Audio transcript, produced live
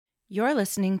You're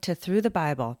listening to Through the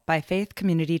Bible by Faith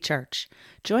Community Church.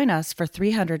 Join us for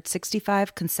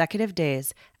 365 consecutive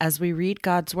days as we read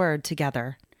God's Word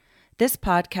together. This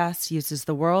podcast uses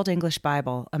the World English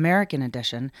Bible, American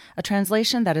Edition, a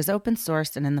translation that is open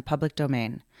source and in the public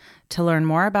domain. To learn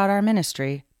more about our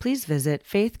ministry, please visit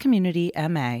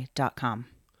faithcommunityma.com.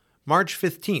 March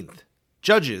 15th,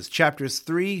 Judges chapters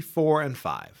 3, 4, and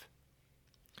 5.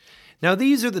 Now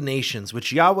these are the nations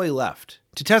which Yahweh left,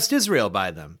 to test Israel by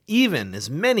them, even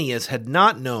as many as had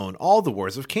not known all the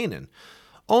wars of Canaan,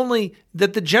 only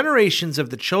that the generations of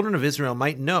the children of Israel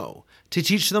might know, to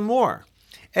teach them more,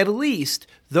 at least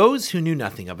those who knew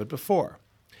nothing of it before.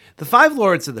 The 5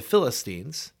 lords of the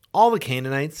Philistines, all the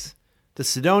Canaanites, the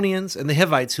Sidonians, and the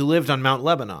Hivites who lived on Mount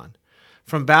Lebanon,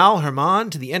 from Baal Hermon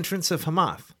to the entrance of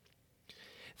Hamath.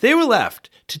 They were left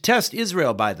to test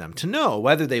Israel by them, to know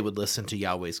whether they would listen to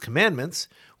Yahweh's commandments,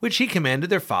 which he commanded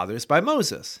their fathers by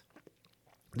Moses.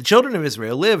 The children of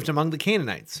Israel lived among the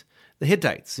Canaanites, the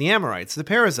Hittites, the Amorites, the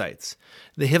Perizzites,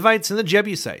 the Hivites, and the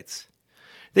Jebusites.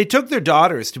 They took their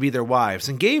daughters to be their wives,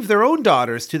 and gave their own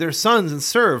daughters to their sons, and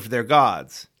served their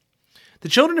gods. The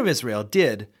children of Israel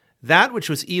did that which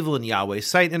was evil in Yahweh's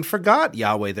sight, and forgot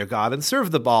Yahweh their God, and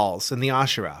served the Baals and the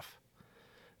Asherah.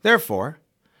 Therefore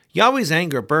Yahweh's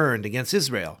anger burned against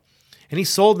Israel, and he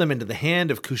sold them into the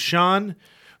hand of Cushan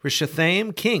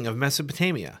Rishathaim, king of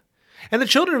Mesopotamia. And the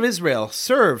children of Israel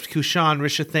served Cushan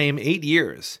Rishathaim 8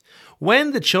 years.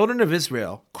 When the children of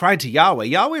Israel cried to Yahweh,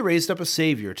 Yahweh raised up a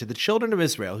savior to the children of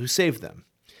Israel who saved them,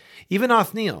 even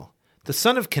Othniel, the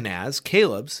son of Kenaz,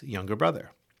 Caleb's younger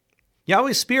brother.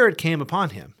 Yahweh's spirit came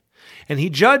upon him, and he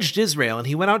judged Israel, and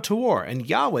he went out to war, and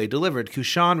Yahweh delivered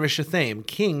Cushan Rishathaim,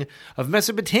 king of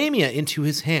Mesopotamia, into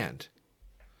his hand.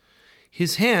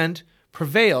 His hand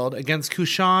prevailed against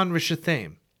Cushan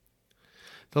Rishathaim.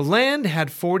 The land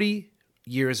had 40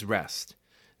 years' rest.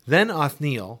 Then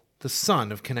Othniel, the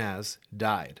son of Kenaz,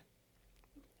 died.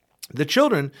 The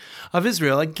children of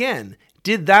Israel again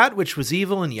did that which was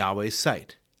evil in Yahweh's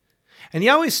sight. And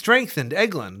Yahweh strengthened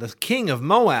Eglon, the king of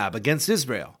Moab, against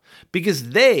Israel, because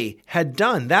they had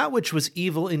done that which was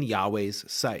evil in Yahweh's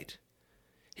sight.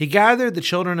 He gathered the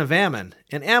children of Ammon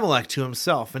and Amalek to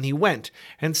himself, and he went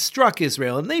and struck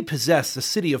Israel, and they possessed the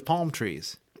city of palm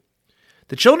trees.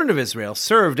 The children of Israel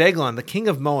served Eglon, the king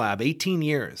of Moab, 18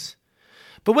 years.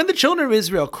 But when the children of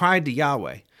Israel cried to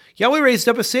Yahweh, Yahweh raised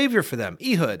up a savior for them,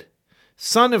 Ehud,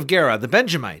 son of Gera, the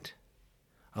Benjamite,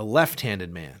 a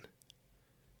left-handed man.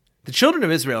 The children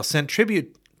of Israel sent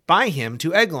tribute by him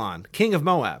to Eglon, king of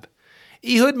Moab.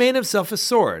 Ehud made himself a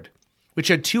sword, which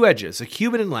had 2 edges, a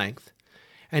cubit in length,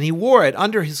 and he wore it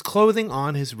under his clothing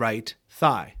on his right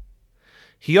thigh.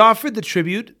 He offered the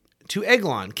tribute to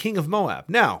Eglon, king of Moab.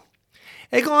 Now,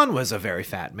 Eglon was a very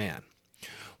fat man.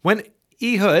 When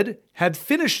Ehud had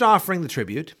finished offering the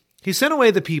tribute, he sent away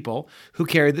the people who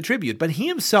carried the tribute, but he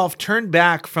himself turned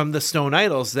back from the stone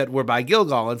idols that were by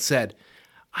Gilgal and said,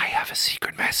 "I have a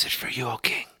secret message for you, O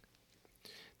king."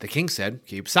 The king said,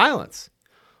 "Keep silence."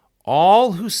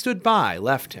 All who stood by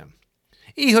left him.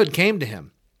 Ehud came to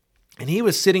him, and he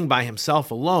was sitting by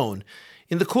himself alone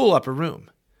in the cool upper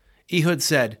room. Ehud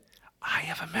said, "I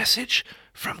have a message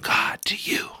from God to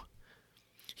you."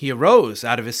 He arose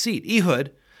out of his seat.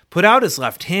 Ehud put out his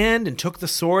left hand and took the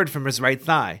sword from his right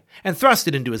thigh and thrust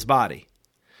it into his body.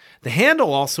 The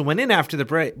handle also went in after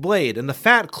the blade, and the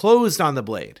fat closed on the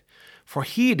blade, for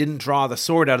he didn't draw the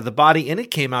sword out of the body, and it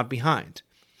came out behind.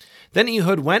 Then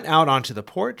Ehud went out onto the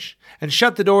porch and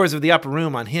shut the doors of the upper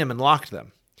room on him and locked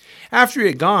them. After he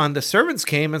had gone, the servants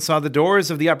came and saw the doors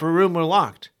of the upper room were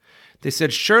locked. They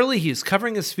said, "Surely he is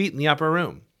covering his feet in the upper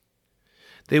room."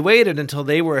 They waited until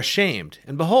they were ashamed,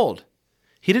 and behold,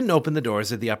 he didn't open the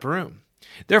doors of the upper room.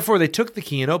 Therefore they took the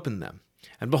key and opened them.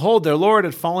 And behold, their lord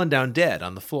had fallen down dead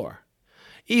on the floor.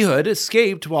 Ehud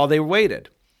escaped while they waited,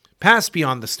 passed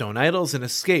beyond the stone idols, and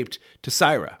escaped to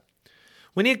Sirah.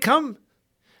 When he had come,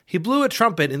 he blew a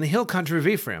trumpet in the hill country of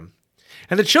Ephraim.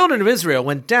 And the children of Israel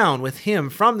went down with him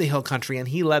from the hill country, and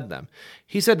he led them.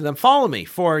 He said to them, "Follow me,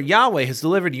 for Yahweh has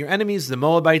delivered your enemies, the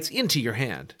Moabites, into your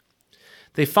hand."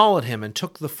 They followed him and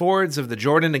took the fords of the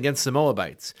Jordan against the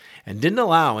Moabites, and didn't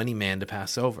allow any man to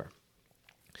pass over.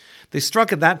 They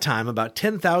struck at that time about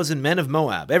 10,000 men of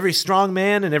Moab, every strong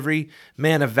man and every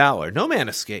man of valor. No man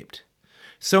escaped.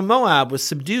 So Moab was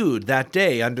subdued that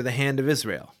day under the hand of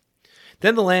Israel.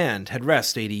 Then the land had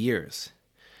rest 80 years.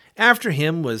 After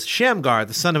him was Shamgar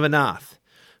the son of Anath,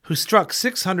 who struck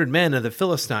 600 men of the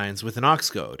Philistines with an ox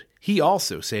goad. He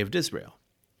also saved Israel.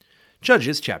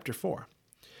 Judges chapter 4.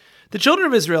 The children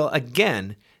of Israel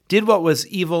again did what was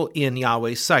evil in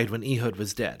Yahweh's sight when Ehud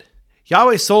was dead.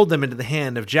 Yahweh sold them into the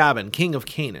hand of Jabin, king of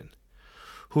Canaan.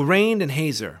 who reigned in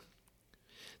Hazor,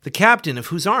 the captain of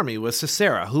whose army was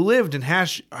Sisera, who lived in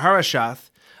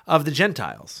Harosheth of the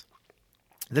Gentiles.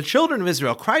 The children of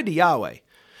Israel cried to Yahweh,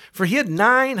 for he had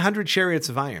 900 chariots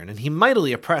of iron, and he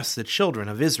mightily oppressed the children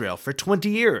of Israel for 20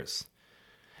 years.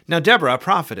 Now Deborah, a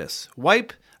prophetess,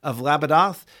 wife of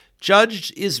Lapidoth,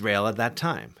 judged Israel at that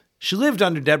time. She lived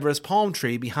under Deborah's palm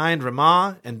tree behind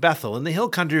Ramah and Bethel in the hill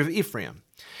country of Ephraim.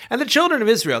 And the children of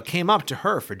Israel came up to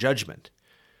her for judgment.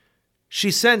 She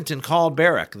sent and called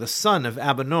Barak, the son of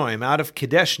Abinoam, out of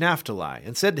Kadesh Naphtali,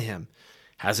 and said to him,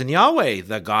 Hasn't Yahweh,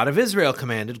 the God of Israel,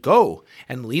 commanded, Go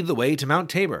and lead the way to Mount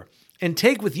Tabor, and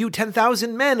take with you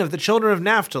 10,000 men of the children of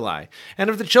Naphtali, and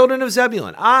of the children of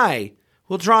Zebulun. I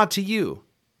will draw to you,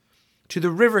 to the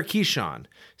river Kishon,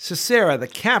 Sisera, the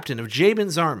captain of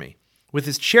Jabin's army, with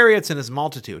his chariots and his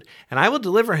multitude, and I will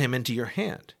deliver him into your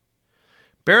hand.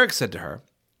 Barak said to her,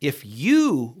 If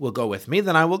you will go with me,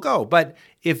 then I will go. But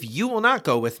if you will not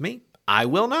go with me, I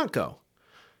will not go.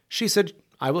 She said,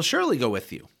 I will surely go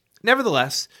with you.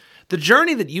 Nevertheless, the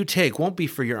journey that you take won't be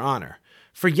for your honor,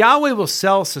 for Yahweh will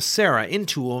sell Sisera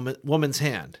into a woman's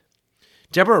hand.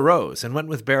 Deborah rose and went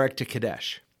with Barak to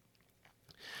Kadesh.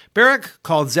 Barak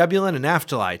called Zebulun and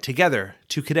Naphtali together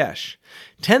to Kadesh.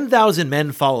 10,000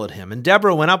 men followed him, and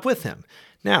Deborah went up with him.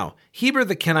 Now, Heber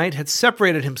the Kenite had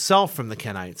separated himself from the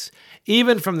Kenites,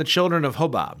 even from the children of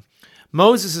Hobab,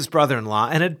 Moses' brother-in-law,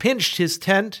 and had pitched his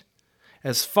tent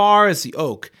as far as the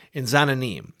oak in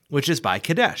Zananim, which is by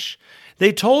Kadesh.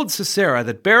 They told Sisera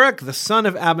that Barak the son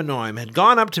of Abinoam had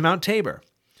gone up to Mount Tabor.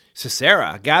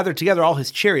 Sisera gathered together all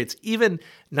his chariots, even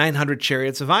 900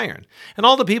 chariots of iron, and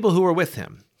all the people who were with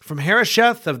him, from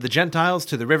Harosheth of the Gentiles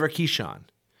to the river Kishon.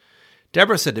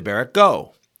 Deborah said to Barak,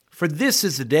 Go, for this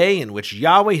is the day in which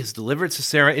Yahweh has delivered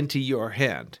Sisera into your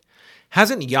hand.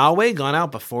 Hasn't Yahweh gone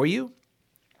out before you?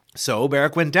 So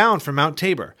Barak went down from Mount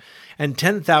Tabor, and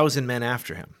 10,000 men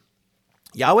after him.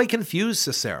 Yahweh confused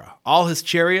Sisera, all his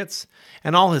chariots,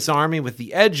 and all his army with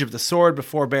the edge of the sword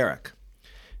before Barak.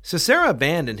 Sisera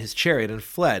abandoned his chariot and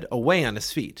fled away on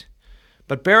his feet.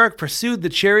 But Barak pursued the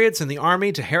chariots and the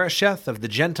army to Harosheth of the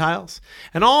Gentiles,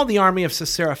 and all the army of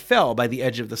Sisera fell by the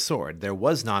edge of the sword. There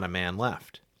was not a man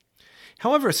left.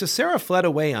 However, Sisera fled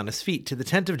away on his feet to the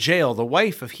tent of Jael, the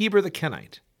wife of Heber the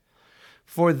Kenite.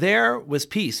 For there was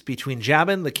peace between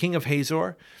Jabin, the king of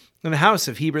Hazor, and the house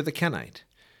of Heber the Kenite.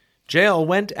 Jael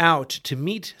went out to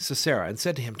meet Sisera and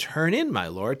said to him, Turn in, my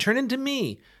lord, turn in to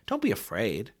me. Don't be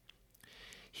afraid.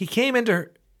 He came into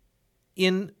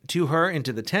her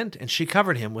into the tent, and she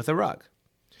covered him with a rug.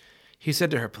 He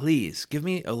said to her, Please, give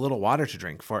me a little water to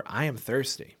drink, for I am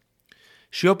thirsty.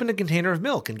 She opened a container of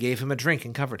milk and gave him a drink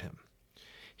and covered him.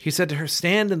 He said to her,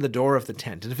 Stand in the door of the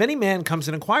tent, and if any man comes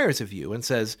and inquires of you and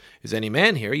says, Is any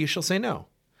man here? You shall say no.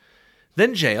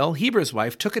 Then Jael, Heber's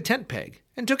wife, took a tent peg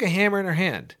and took a hammer in her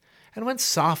hand and went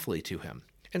softly to him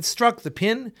and struck the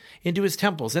pin into his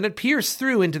temples, and it pierced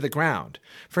through into the ground,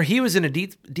 for he was in a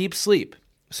deep sleep.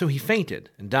 So he fainted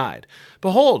and died.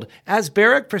 Behold, as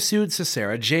Barak pursued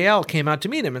Sisera, Jael came out to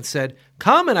meet him and said,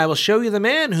 Come, and I will show you the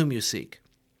man whom you seek.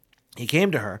 He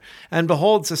came to her, and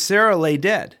behold, Sisera lay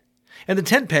dead, and the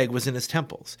tent peg was in his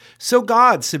temples. So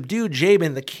God subdued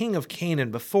Jabin, the king of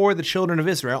Canaan, before the children of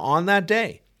Israel on that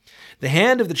day. The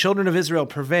hand of the children of Israel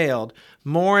prevailed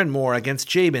more and more against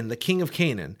Jabin, the king of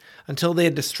Canaan, until they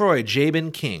had destroyed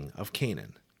Jabin, king of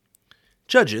Canaan.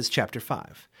 Judges chapter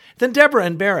 5. Then Deborah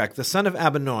and Barak, the son of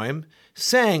Abinoam,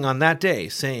 sang on that day,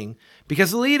 saying,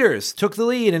 Because the leaders took the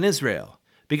lead in Israel,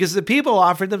 because the people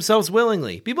offered themselves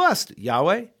willingly. Be blessed,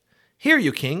 Yahweh. Hear,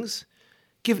 you kings.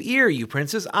 Give ear, you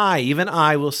princes. Even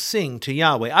I, will sing to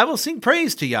Yahweh. I will sing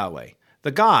praise to Yahweh,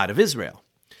 the God of Israel.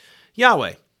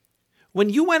 Yahweh, when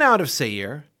you went out of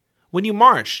Seir, when you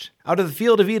marched out of the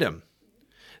field of Edom,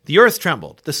 the earth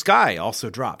trembled, the sky also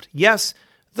dropped. Yes,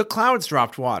 the clouds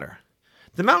dropped water.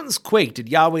 The mountains quaked at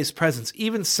Yahweh's presence,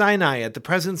 even Sinai at the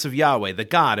presence of Yahweh, the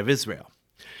God of Israel.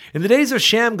 In the days of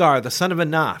Shamgar, the son of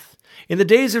Anath, in the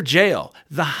days of Jael,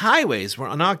 the highways were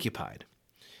unoccupied.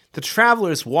 The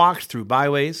travelers walked through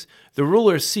byways. The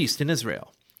rulers ceased in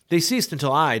Israel. They ceased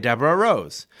until I, Deborah,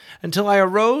 arose. Until I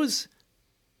arose,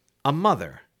 a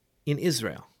mother in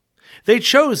Israel. They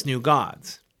chose new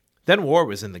gods. Then war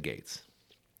was in the gates.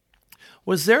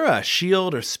 Was there a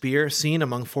shield or spear seen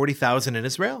among 40,000 in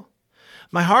Israel?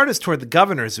 My heart is toward the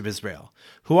governors of Israel,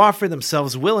 who offer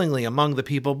themselves willingly among the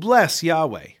people. Bless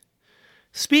Yahweh.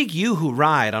 Speak, you who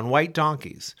ride on white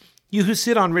donkeys, you who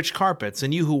sit on rich carpets,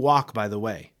 and you who walk by the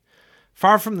way.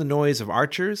 Far from the noise of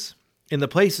archers, in the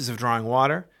places of drawing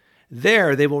water,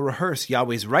 there they will rehearse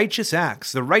Yahweh's righteous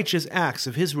acts, the righteous acts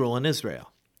of his rule in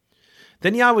Israel.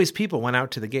 Then Yahweh's people went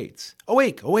out to the gates.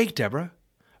 Awake, awake, Deborah.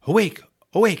 Awake,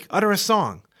 awake, utter a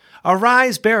song.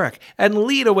 Arise, Barak, and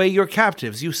lead away your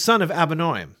captives, you son of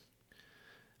Abinoam.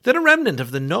 Then a remnant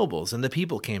of the nobles and the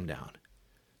people came down.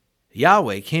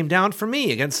 Yahweh came down for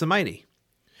me against the mighty.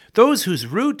 Those whose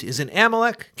root is in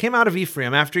Amalek came out of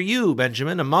Ephraim after you,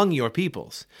 Benjamin, among your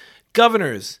peoples.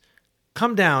 Governors,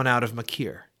 come down out of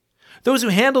Machir. Those who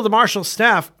handle the marshal's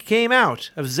staff came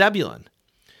out of Zebulun.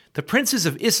 The princes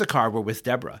of Issachar were with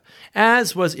Deborah.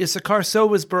 As was Issachar, so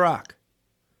was Barak.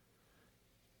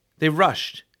 They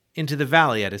rushed into the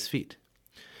valley at his feet.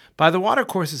 By the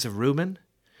watercourses of Reuben,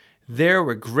 there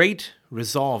were great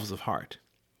resolves of heart.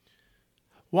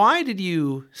 Why did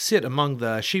you sit among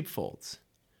the sheepfolds?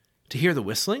 To hear the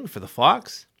whistling for the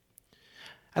flocks?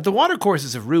 At the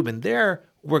watercourses of Reuben, there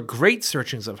were great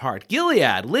searchings of heart.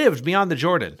 Gilead lived beyond the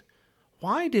Jordan.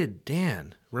 Why did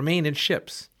Dan remain in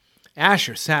ships?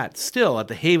 Asher sat still at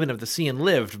the haven of the sea and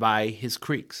lived by his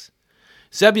creeks.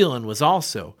 Zebulun was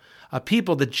also a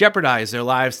people that jeopardized their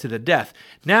lives to the death.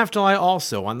 Naphtali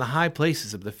also on the high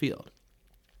places of the field.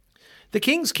 The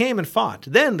kings came and fought.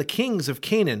 Then the kings of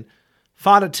Canaan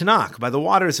fought at Tanakh by the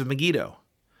waters of Megiddo.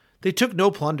 They took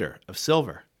no plunder of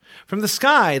silver. From the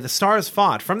sky the stars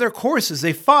fought. From their courses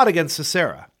they fought against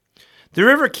Sisera. The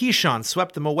river Kishon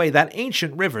swept them away, that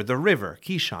ancient river, the river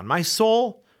Kishon. My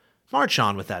soul, march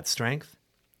on with that strength.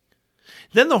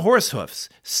 Then the horse hoofs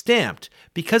stamped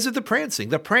because of the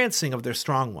prancing of their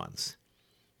strong ones.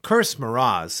 Curse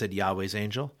Meroz, said Yahweh's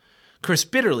angel. Curse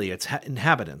bitterly its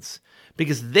inhabitants,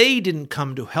 because they didn't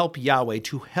come to help Yahweh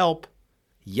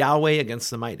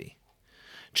against the mighty.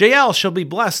 Jael shall be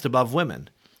blessed above women,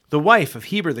 the wife of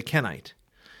Heber the Kenite.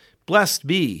 Blessed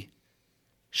be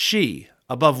she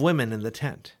above women in the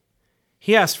tent.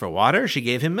 He asked for water, she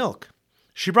gave him milk.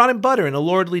 She brought him butter in a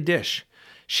lordly dish.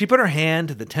 She put her hand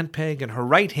to the tent peg and her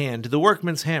right hand to the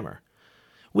workman's hammer.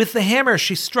 With the hammer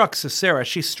she struck Sisera,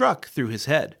 she struck through his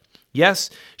head. Yes,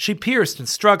 she pierced and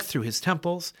struck through his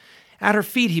temples. At her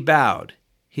feet he bowed,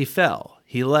 he fell,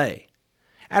 he lay.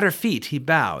 At her feet he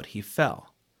bowed, he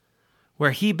fell.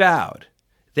 Where he bowed,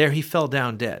 there he fell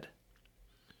down dead.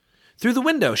 Through the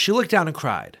window she looked down and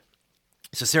cried.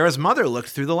 Sisera's mother looked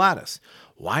through the lattice.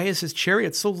 Why is his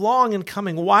chariot so long in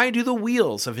coming? Why do the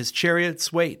wheels of his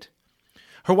chariots wait?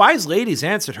 Her wise ladies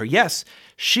answered her. Yes,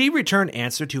 she returned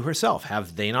answer to herself.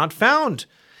 Have they not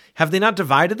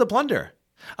divided the plunder?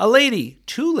 A lady,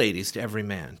 2 ladies to every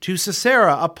man. To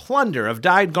Sisera a plunder of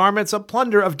dyed garments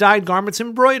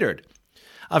embroidered.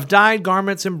 Of dyed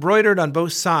garments embroidered on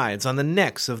both sides, on the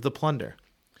necks of the plunder.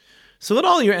 So let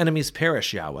all your enemies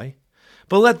perish, Yahweh.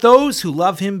 But let those who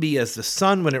love him be as the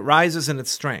sun when it rises in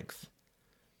its strength.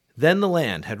 Then the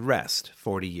land had rest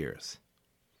 40 years.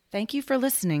 Thank you for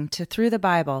listening to Through the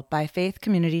Bible by Faith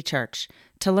Community Church.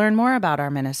 To learn more about our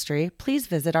ministry, please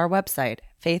visit our website,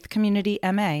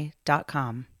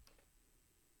 faithcommunityma.com.